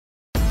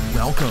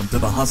Welcome to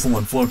the Hustle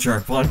and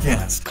Flowchart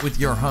Podcast with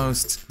your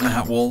hosts,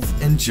 Matt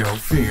Wolf and Joe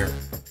Fear.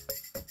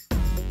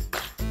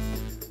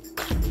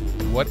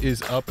 What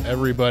is up,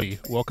 everybody?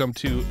 Welcome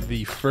to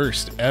the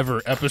first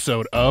ever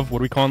episode of, what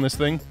are we calling this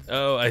thing?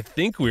 Oh, I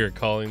think we're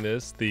calling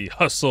this the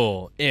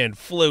Hustle and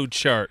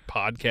Flowchart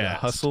Podcast. The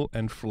Hustle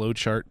and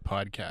Flowchart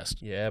Podcast.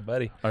 Yeah,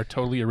 buddy. Our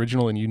totally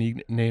original and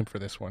unique name for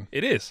this one.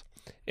 It is.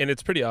 And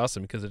it's pretty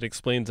awesome because it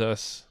explains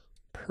us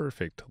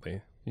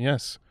perfectly.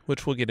 Yes.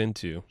 Which we'll get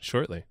into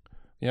shortly.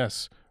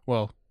 Yes.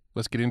 Well,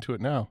 let's get into it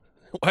now.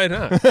 Why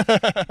not?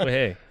 Well,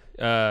 hey,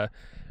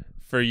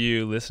 for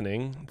you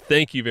listening,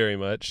 thank you very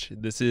much.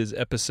 This is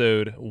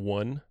episode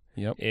 1.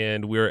 Yep.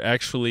 And we're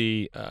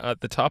actually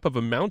at the top of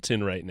a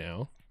mountain right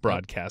now,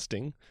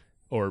 broadcasting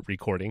or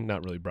recording,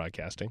 not really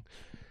broadcasting.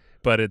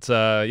 But it's,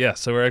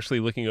 so we're actually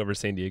looking over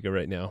San Diego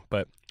right now.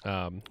 But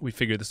we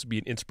figured this would be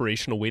an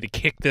inspirational way to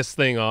kick this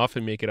thing off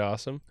and make it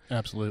awesome.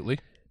 Absolutely.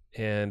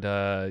 And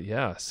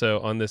so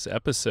on this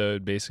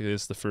episode, basically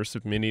it's the first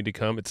of many to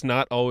come. It's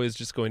not always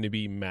just going to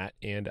be Matt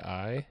and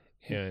I.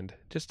 And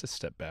just to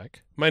step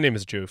back, my name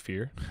is Joe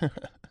Fear.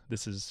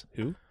 This is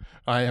who?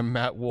 I am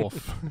Matt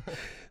Wolf.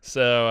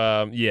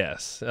 So,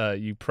 yes,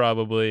 you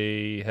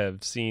probably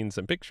have seen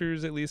some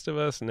pictures, at least, of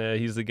us. Nah,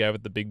 he's the guy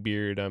with the big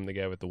beard. I'm the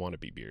guy with the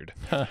wannabe beard.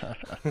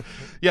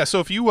 Yeah, so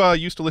if you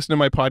used to listen to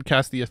my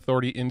podcast, the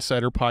Authority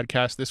Insider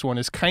podcast, this one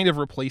is kind of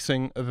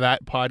replacing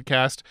that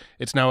podcast.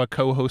 It's now a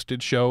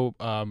co-hosted show,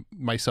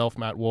 myself,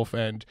 Matt Wolf,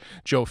 and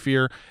Joe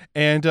Fear.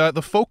 And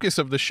the focus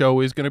of the show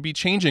is going to be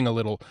changing a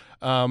little.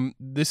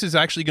 This is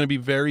actually going to be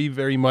very,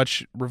 very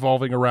much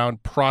revolving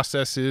around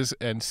processes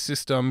and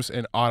systems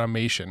and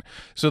automation.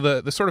 So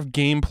the sort of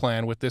game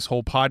plan with this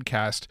whole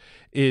podcast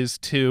is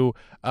to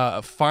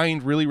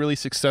find really, really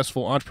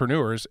successful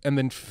entrepreneurs and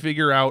then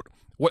figure out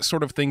what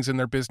sort of things in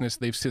their business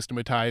they've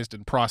systematized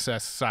and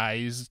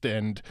process-sized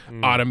and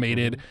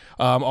automated,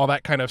 all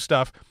that kind of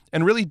stuff,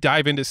 and really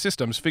dive into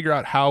systems, figure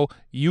out how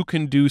you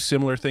can do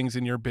similar things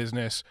in your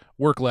business,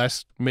 work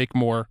less, make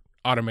more,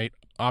 automate,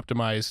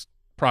 optimize,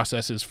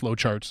 processes,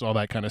 flowcharts, all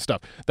that kind of stuff.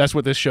 That's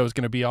what this show is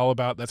going to be all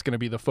about. That's going to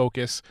be the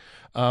focus.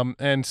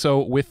 And so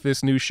with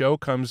this new show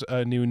comes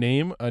a new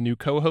name, a new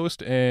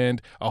co-host,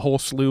 and a whole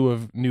slew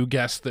of new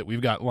guests that we've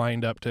got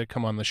lined up to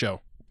come on the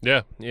show.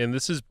 Yeah, and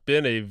this has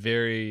been a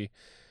very,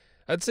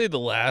 I'd say the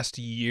last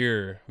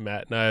year,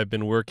 Matt and I have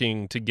been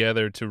working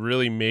together to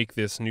really make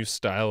this new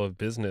style of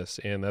business.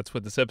 And that's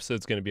what this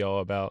episode's going to be all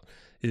about,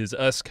 is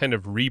us kind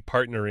of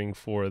repartnering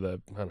for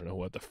the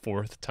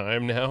fourth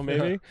time now,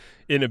 maybe,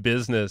 in a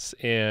business.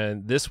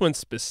 And this one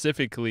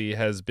specifically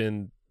has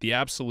been the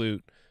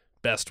absolute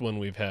best one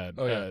we've had.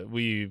 Oh, yeah.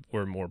 We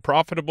were more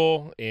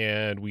profitable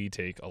and we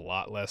take a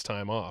lot less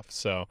time off.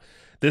 So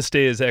this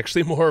day is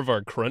actually more of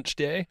our crunch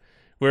day.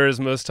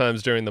 Whereas most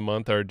times during the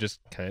month are just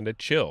kind of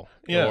chill.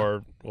 Yeah.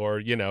 Or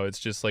it's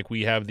just like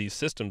we have these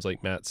systems,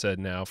 like Matt said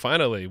now.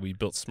 Finally, we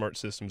built smart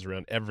systems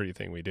around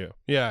everything we do.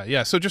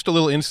 Yeah. So just a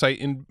little insight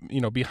in,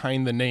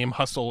 behind the name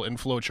Hustle and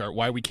Flowchart,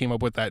 why we came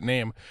up with that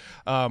name.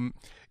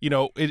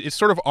 It's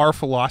sort of our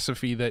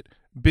philosophy that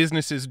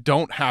businesses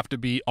don't have to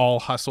be all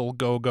hustle,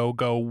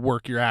 go,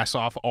 work your ass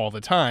off all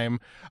the time,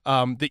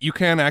 that you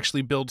can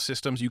actually build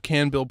systems, you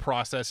can build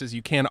processes,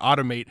 you can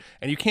automate,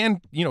 and you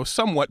can,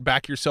 somewhat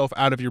back yourself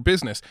out of your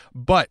business.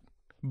 But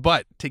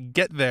to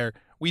get there,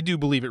 we do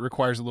believe it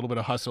requires a little bit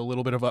of hustle, a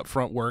little bit of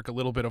upfront work, a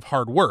little bit of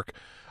hard work.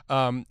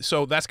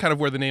 So that's kind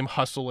of where the name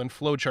Hustle and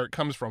Flowchart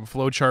comes from.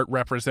 Flowchart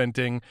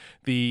representing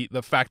the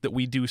fact that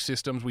we do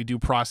systems, we do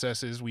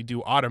processes, we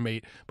do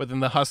automate, but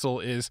then the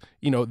hustle is,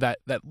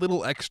 that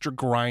little extra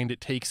grind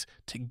it takes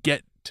to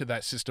get to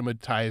that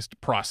systematized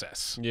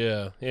process.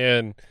 Yeah,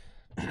 and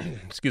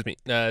excuse me.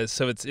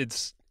 So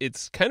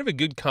it's kind of a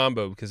good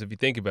combo because if you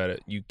think about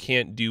it, you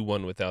can't do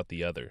one without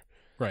the other.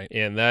 Right.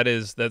 And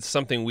that's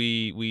something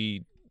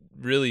we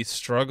really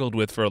struggled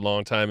with for a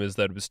long time, is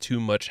that it was too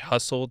much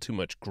hustle, too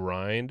much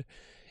grind.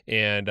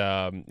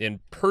 And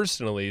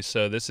personally,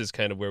 so this is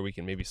kind of where we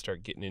can maybe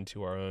start getting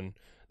into our own,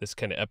 this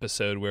kind of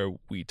episode where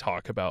we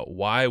talk about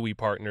why we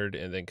partnered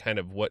and then kind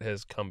of what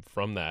has come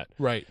from that.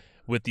 Right.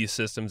 With these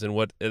systems, and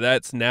what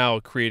that's now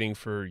creating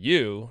for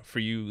you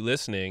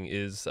listening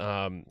is,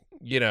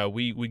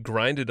 we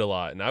grinded a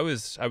lot, and I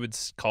would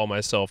call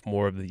myself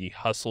more of the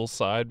hustle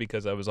side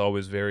because I was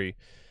always very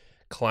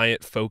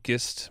client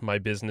focused. My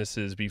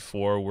businesses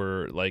before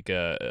were like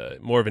a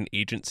more of an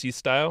agency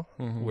style,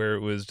 where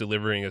it was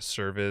delivering a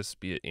service,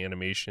 be it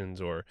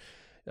animations or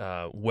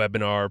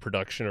webinar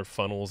production or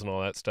funnels and all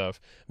that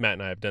stuff. Matt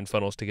and I have done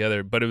funnels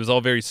together, but it was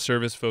all very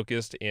service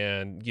focused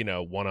and,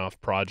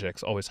 one-off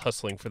projects, always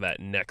hustling for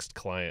that next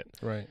client.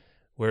 Right.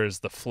 Whereas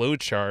the flow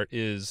chart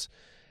is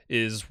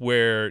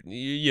where,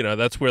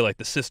 that's where like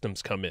the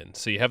systems come in.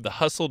 So you have the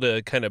hustle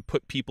to kind of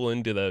put people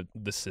into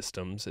the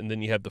systems, and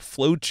then you have the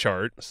flow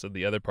chart. So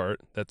the other part,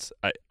 that's,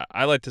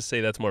 I like to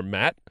say that's more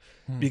Matt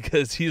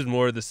because he's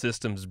more the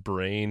systems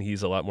brain.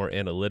 He's a lot more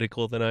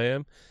analytical than I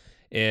am.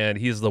 And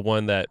he's the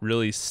one that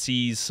really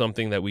sees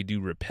something that we do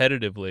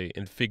repetitively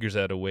and figures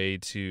out a way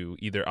to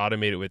either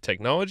automate it with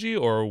technology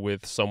or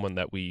with someone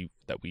that we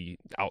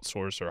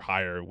outsource or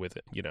hire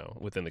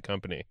within the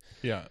company.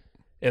 Yeah.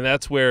 And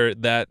that's where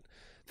that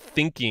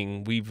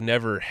thinking, we've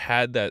never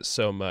had that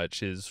so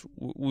much, is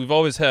we've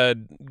always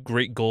had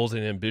great goals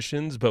and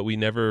ambitions, but we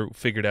never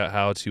figured out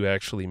how to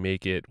actually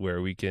make it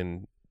where we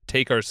can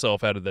take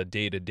ourselves out of the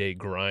day-to-day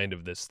grind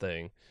of this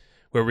thing,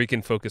 where we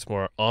can focus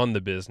more on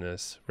the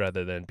business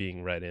rather than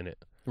being right in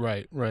it.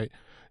 Right.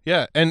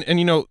 Yeah. And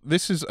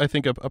this is, I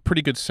think, a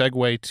pretty good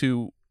segue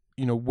to,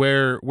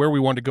 where we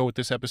want to go with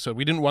this episode.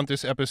 We didn't want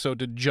this episode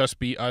to just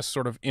be us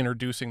sort of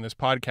introducing this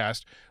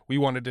podcast. We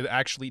wanted to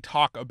actually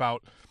talk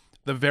about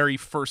the very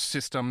first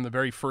system, the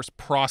very first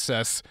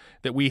process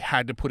that we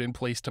had to put in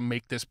place to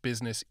make this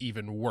business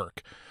even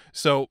work.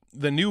 So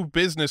the new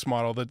business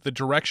model, the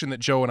direction that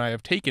Joe and I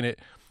have taken it,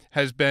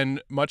 has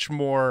been much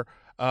more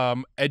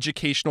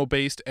educational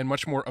based and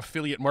much more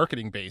affiliate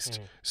marketing based.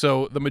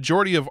 So the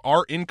majority of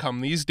our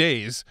income these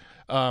days,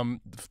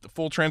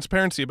 full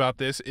transparency about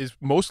this, is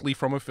mostly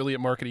from affiliate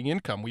marketing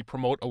income. We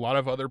promote a lot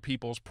of other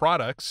people's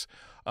products,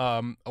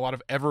 a lot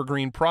of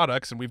evergreen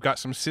products, and we've got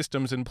some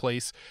systems in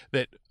place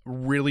that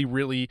really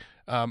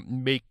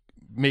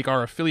make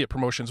our affiliate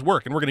promotions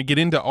work. And we're going to get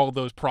into all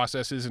those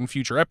processes in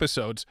future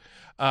episodes.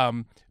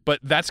 But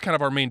that's kind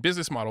of our main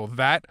business model.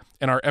 That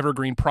and our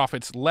Evergreen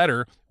Profits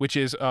letter, which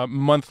is a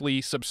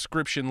monthly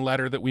subscription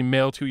letter that we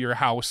mail to your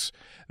house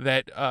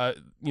that,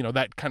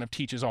 that kind of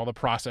teaches all the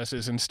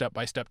processes and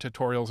step-by-step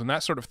tutorials and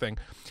that sort of thing.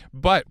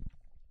 But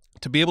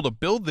to be able to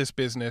build this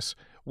business,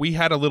 we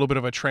had a little bit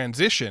of a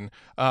transition.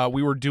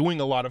 We were doing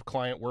a lot of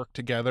client work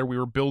together. We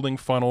were building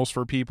funnels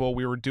for people.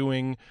 We were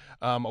doing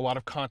a lot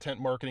of content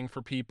marketing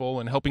for people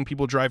and helping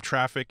people drive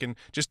traffic and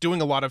just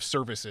doing a lot of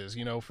services.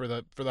 For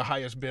the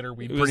highest bidder,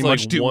 we pretty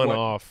much do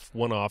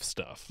one-off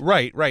stuff.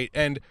 Right.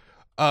 And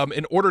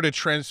in order to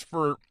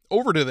transfer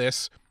over to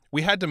this,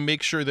 we had to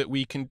make sure that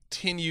we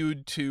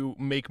continued to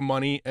make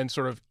money and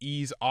sort of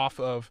ease off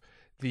of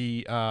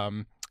the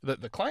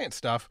client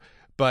stuff,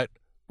 but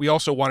we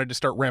also wanted to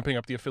start ramping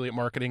up the affiliate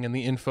marketing and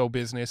the info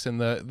business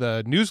and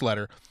the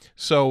newsletter.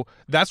 So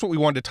that's what we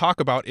wanted to talk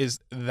about, is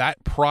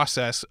that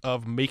process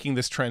of making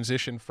this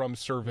transition from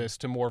service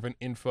to more of an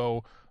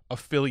info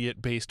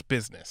affiliate-based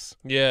business.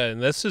 Yeah,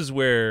 and this is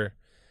where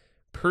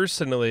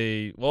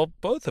personally,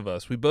 both of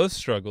us, we both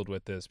struggled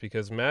with this,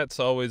 because Matt's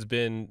always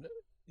been,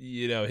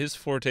 his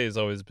forte has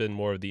always been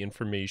more of the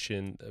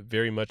information,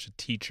 very much a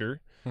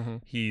teacher. Mm-hmm.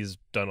 He's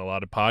done a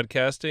lot of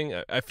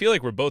podcasting. I feel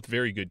like we're both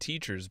very good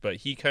teachers, but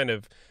he kind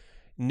of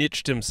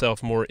niched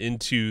himself more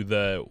into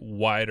the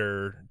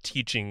wider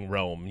teaching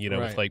realm, Right.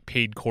 with like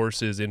paid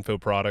courses, info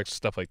products,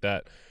 stuff like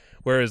that.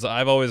 Whereas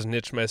I've always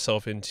niched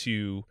myself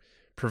into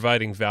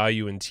providing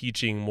value and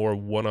teaching more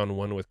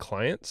one-on-one with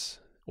clients,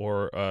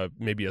 or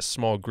maybe a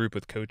small group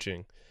with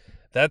coaching.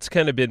 That's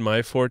kind of been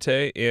my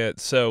forte. And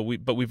so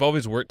we've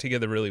always worked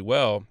together really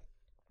well.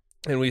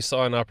 And we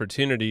saw an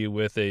opportunity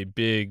with a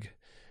big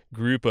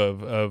group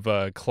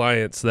of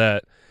clients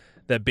that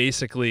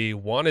basically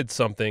wanted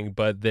something,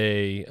 but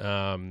they,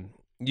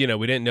 we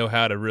didn't know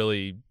how to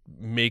really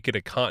make it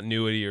a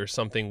continuity or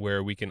something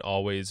where we can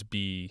always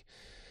be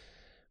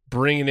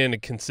bringing in a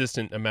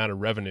consistent amount of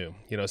revenue.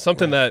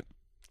 Something Right. that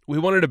we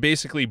wanted to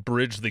basically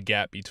bridge the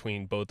gap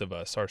between both of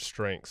us, our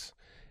strengths,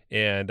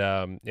 and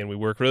we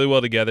work really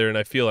well together. And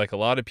I feel like a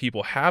lot of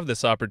people have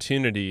this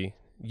opportunity.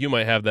 You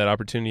might have that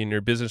opportunity in your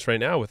business right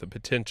now with a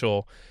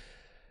potential,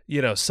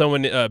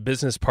 someone, a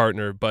business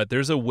partner, but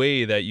there's a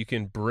way that you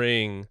can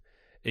bring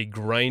a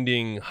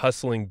grinding,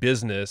 hustling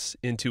business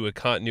into a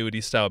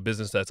continuity style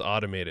business that's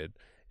automated.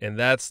 And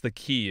that's the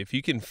key. If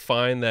you can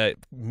find that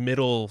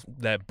middle,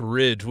 that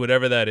bridge,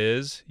 whatever that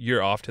is,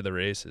 you're off to the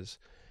races.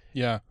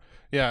 Yeah,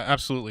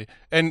 absolutely.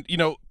 And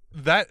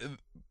that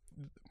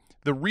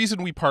the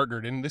reason we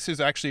partnered, and this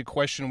is actually a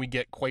question we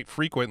get quite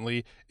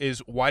frequently, is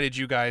why did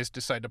you guys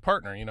decide to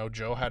partner?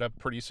 Joe had a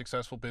pretty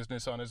successful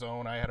business on his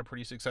own. I had a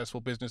pretty successful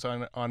business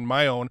on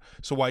my own.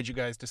 So why'd you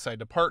guys decide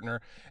to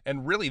partner?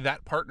 And really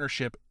that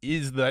partnership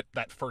is that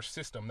first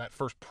system, that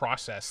first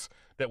process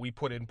that we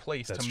put in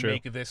place That's to true.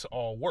 make this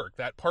all work.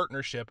 That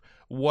partnership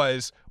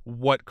was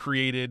what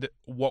created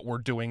what we're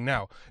doing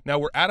now. Now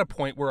we're at a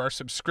point where our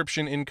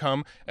subscription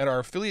income and our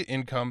affiliate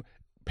income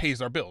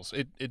pays our bills.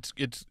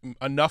 It's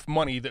enough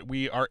money that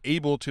we are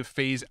able to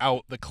phase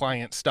out the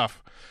client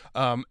stuff.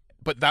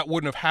 But that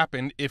wouldn't have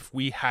happened if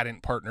we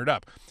hadn't partnered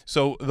up.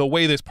 So the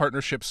way this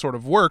partnership sort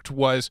of worked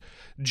was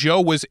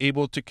Joe was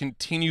able to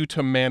continue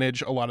to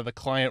manage a lot of the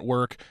client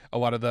work, a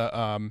lot of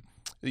the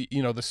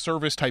the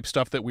service type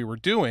stuff that we were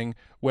doing,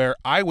 where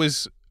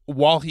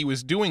while he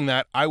was doing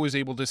that, I was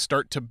able to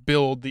start to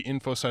build the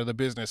info side of the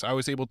business. I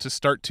was able to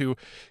start to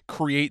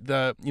create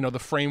the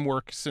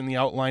frameworks and the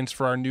outlines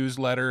for our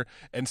newsletter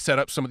and set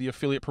up some of the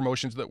affiliate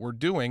promotions that we're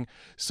doing,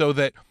 so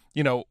that,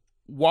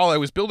 while I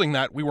was building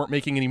that, we weren't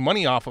making any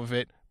money off of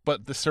it,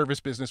 but the service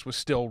business was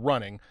still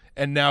running.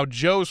 And now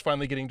Joe's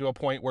finally getting to a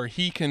point where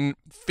he can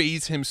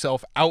phase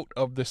himself out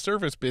of the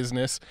service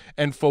business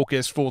and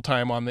focus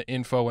full-time on the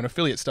info and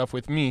affiliate stuff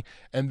with me.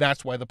 And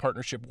that's why the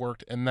partnership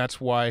worked. And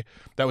that's why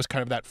that was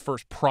kind of that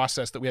first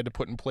process that we had to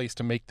put in place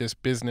to make this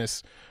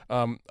business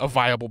a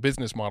viable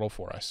business model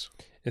for us.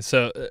 And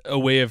so a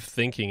way of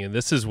thinking, and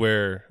this is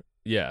where,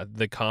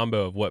 the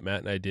combo of what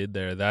Matt and I did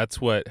there, that's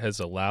what has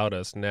allowed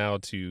us now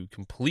to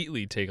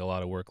completely take a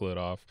lot of workload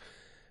off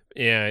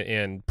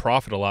and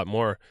profit a lot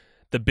more.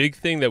 The big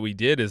thing that we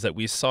did is that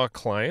we saw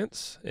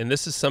clients, and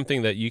this is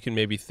something that you can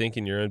maybe think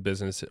in your own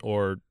business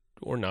or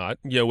not,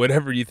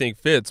 whatever you think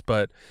fits,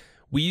 but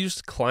we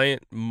used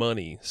client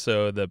money.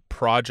 So the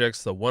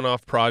projects, the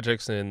one-off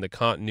projects, and the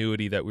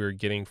continuity that we were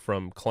getting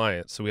from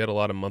clients. So we had a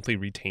lot of monthly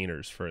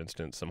retainers, for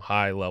instance, some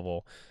high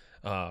level,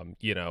 $5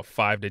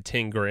 to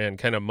 $10,000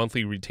 kind of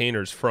monthly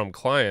retainers from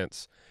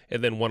clients,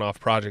 and then one-off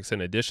projects in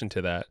addition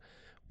to that.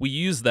 We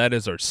use that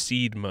as our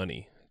seed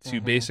money to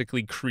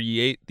basically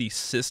create these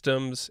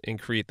systems and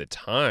create the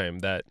time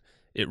that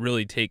it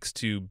really takes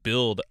to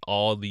build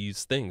all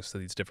these things. So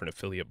these different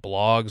affiliate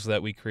blogs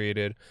that we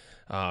created,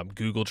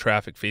 Google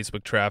traffic,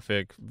 Facebook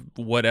traffic,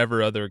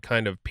 whatever other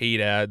kind of paid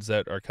ads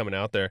that are coming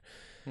out there.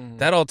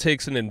 That all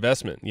takes an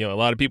investment. A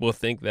lot of people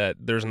think that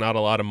there's not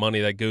a lot of money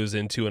that goes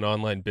into an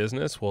online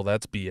business. Well,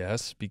 that's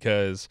BS,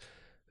 because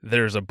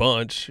there's a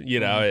bunch,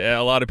 a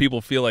lot of people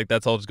feel like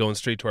that's all just going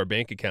straight to our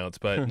bank accounts,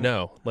 but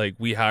no, like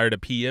we hired a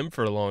PM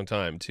for a long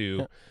time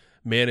to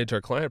manage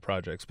our client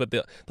projects. But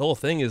the whole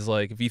thing is,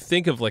 like, if you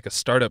think of like a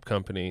startup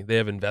company, they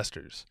have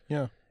investors.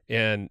 Yeah.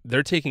 And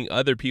they're taking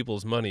other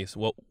people's money.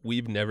 So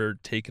we've never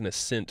taken a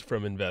cent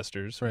from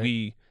investors. Right.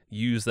 We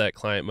use that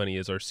client money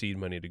as our seed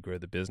money to grow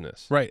the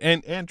business. Right.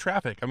 And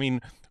traffic. I mean,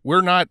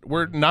 we're not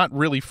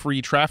really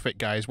free traffic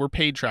guys. We're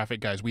paid traffic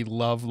guys. We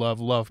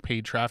love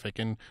paid traffic,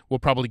 and we'll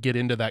probably get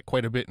into that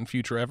quite a bit in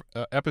future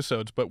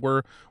episodes, but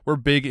we're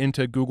big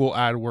into Google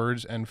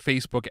AdWords and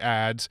Facebook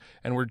ads,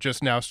 and we're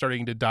just now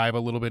starting to dive a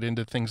little bit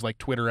into things like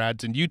Twitter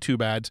ads and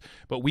YouTube ads,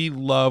 but we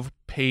love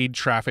paid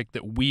traffic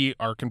that we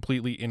are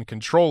completely in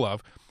control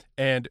of.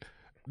 And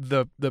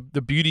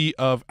the beauty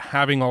of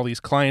having all these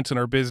clients in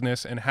our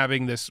business and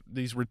having this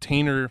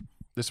retainer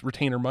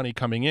money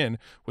coming in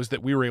was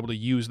that we were able to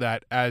use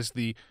that as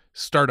the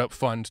startup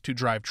fund to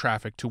drive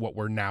traffic to what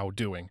we're now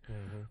doing.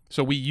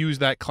 So we use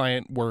that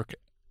client work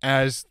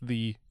as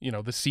the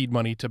seed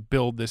money to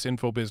build this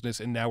info business,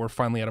 and now we're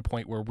finally at a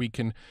point where we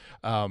can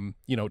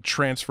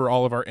transfer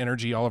all of our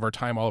energy, all of our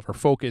time, all of our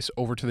focus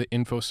over to the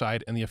info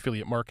side and the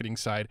affiliate marketing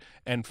side,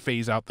 and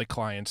phase out the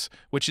clients,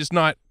 which is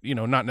not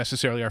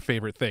necessarily our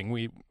favorite thing.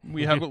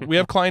 We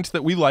have clients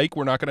that we like.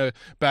 We're not going to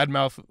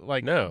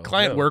badmouth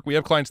client work. We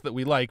have clients that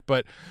we like,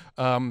 but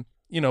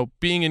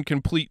being in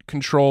complete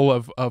control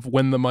of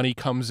when the money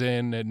comes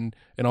in and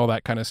all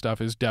that kind of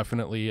stuff is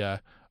definitely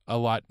a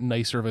lot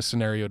nicer of a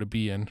scenario to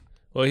be in.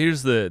 Well,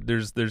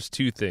 there's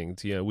two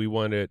things. We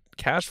want it.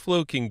 Cash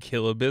flow can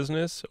kill a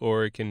business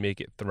or it can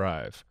make it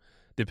thrive.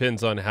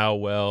 Depends on how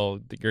well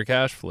your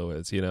cash flow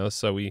is,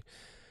 So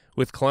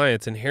with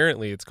clients,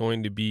 inherently, it's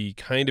going to be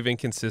kind of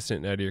inconsistent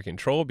and out of your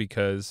control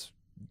because,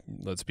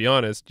 let's be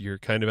honest, you're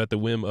kind of at the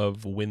whim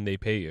of when they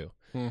pay you.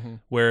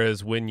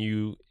 Whereas when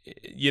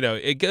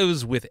it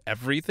goes with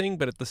everything,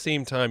 but at the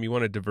same time, you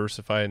want to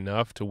diversify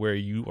enough to where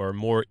you are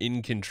more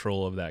in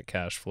control of that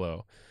cash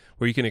flow,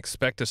 where you can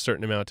expect a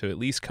certain amount to at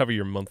least cover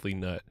your monthly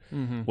nut,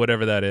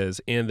 whatever that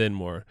is, and then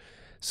more.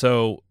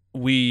 So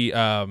we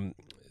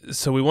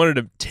wanted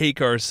to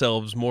take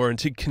ourselves more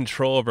into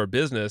control of our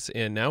business,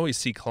 and now we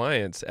see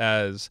clients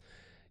as,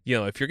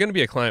 if you're going to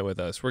be a client with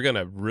us, we're going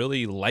to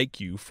really like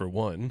you, for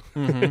one.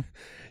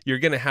 You're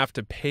going to have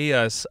to pay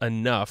us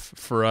enough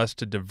for us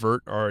to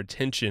divert our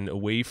attention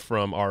away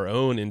from our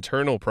own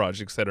internal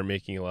projects that are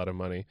making a lot of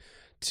money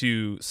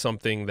to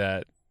something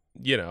that,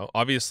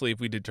 obviously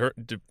if we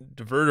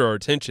divert our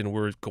attention,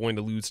 we're going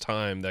to lose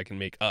time that can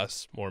make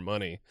us more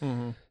money.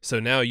 So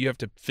now you have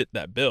to fit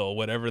that bill,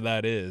 whatever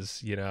that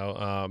is, you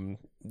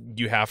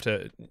have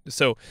to.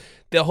 So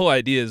the whole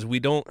idea is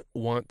we don't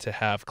want to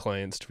have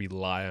clients to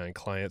rely on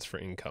clients for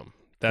income.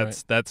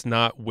 That's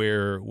not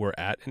where we're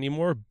at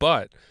anymore.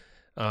 But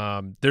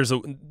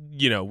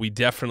we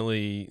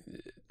definitely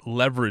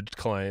leveraged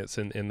clients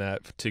in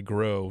that to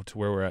grow to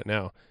where we're at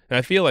now. And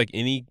I feel like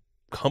any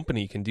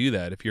company can do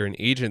that. If you're an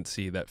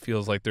agency that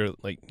feels like they're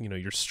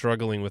you're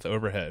struggling with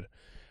overhead,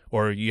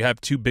 or you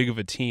have too big of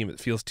a team, it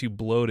feels too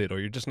bloated, or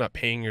you're just not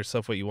paying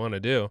yourself what you want to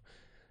do,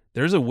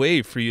 there's a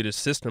way for you to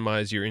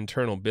systemize your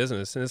internal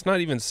business. And it's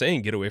not even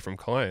saying get away from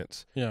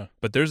clients. Yeah.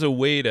 But there's a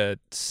way to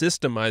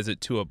systemize it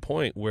to a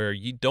point where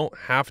you don't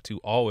have to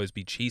always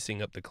be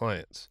chasing up the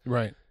clients.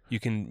 Right. You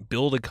can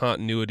build a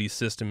continuity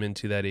system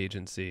into that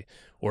agency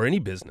or any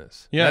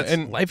business. Yeah,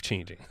 that's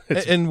life-changing.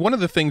 And one of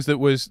the things that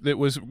was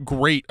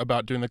great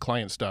about doing the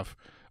client stuff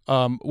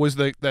was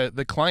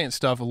the client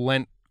stuff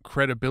lent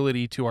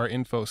credibility to our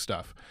info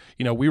stuff.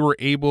 We were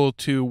able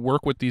to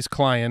work with these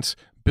clients,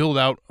 build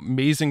out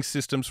amazing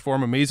systems for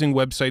them, amazing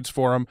websites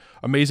for them,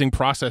 amazing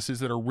processes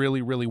that are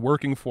really, really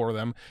working for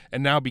them.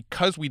 And now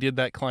because we did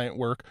that client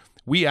work,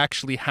 we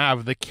actually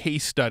have the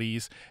case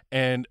studies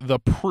and the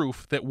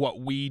proof that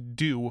what we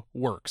do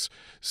works.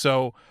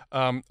 So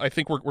I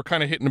think we're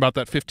kind of hitting about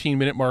that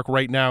 15-minute mark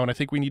right now, and I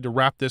think we need to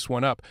wrap this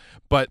one up.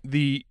 But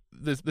the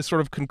sort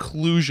of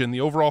conclusion,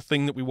 the overall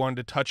thing that we wanted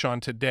to touch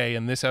on today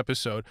in this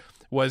episode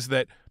was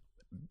that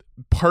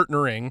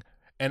partnering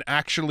and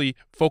actually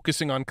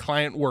focusing on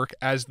client work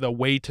as the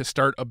way to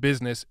start a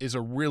business is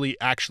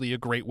actually a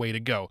great way to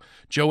go.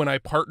 Joe and I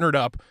partnered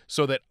up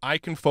so that I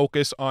can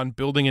focus on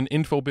building an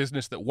info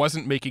business that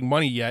wasn't making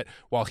money yet,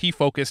 while he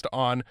focused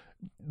on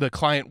the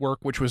client work,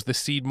 which was the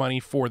seed money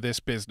for this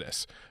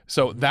business.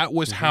 So that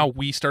was how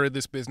we started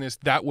this business.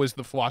 That was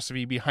the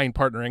philosophy behind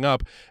partnering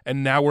up.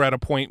 And now we're at a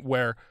point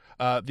where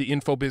the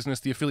info business,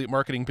 the affiliate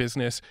marketing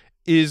business,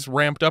 is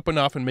ramped up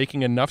enough and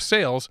making enough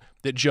sales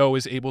that Joe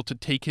is able to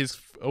take his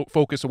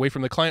focus away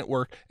from the client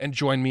work and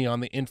join me on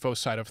the info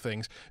side of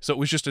things. So it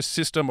was just a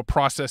system, a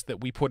process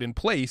that we put in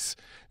place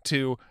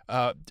to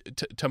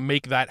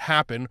make that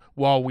happen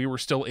while we were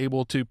still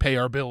able to pay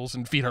our bills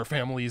and feed our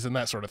families and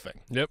that sort of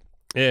thing. Yep.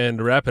 And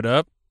to wrap it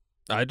up,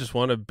 I just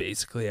want to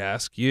basically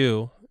ask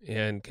you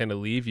and kind of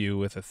leave you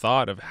with a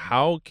thought of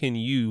how can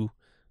you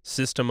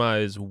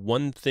systemize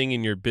one thing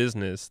in your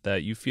business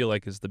that you feel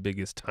like is the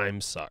biggest time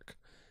suck?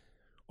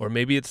 Or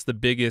maybe it's the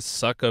biggest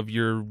suck of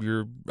your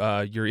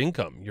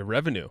income, your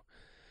revenue.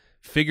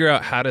 Figure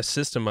out how to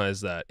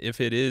systemize that.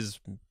 If it is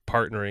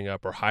partnering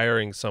up or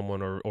hiring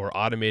someone or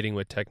automating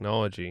with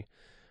technology,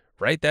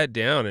 write that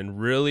down and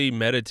really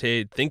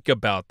meditate, think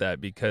about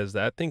that, because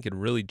that thing could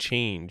really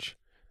change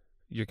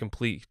your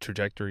complete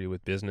trajectory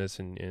with business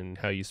and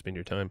how you spend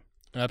your time.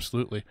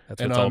 Absolutely.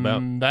 That's what it's all about.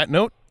 On that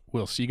note,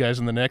 we'll see you guys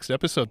in the next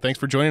episode. Thanks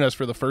for joining us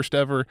for the first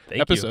ever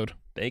episode.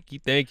 Thank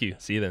you.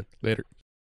 See you then. Later.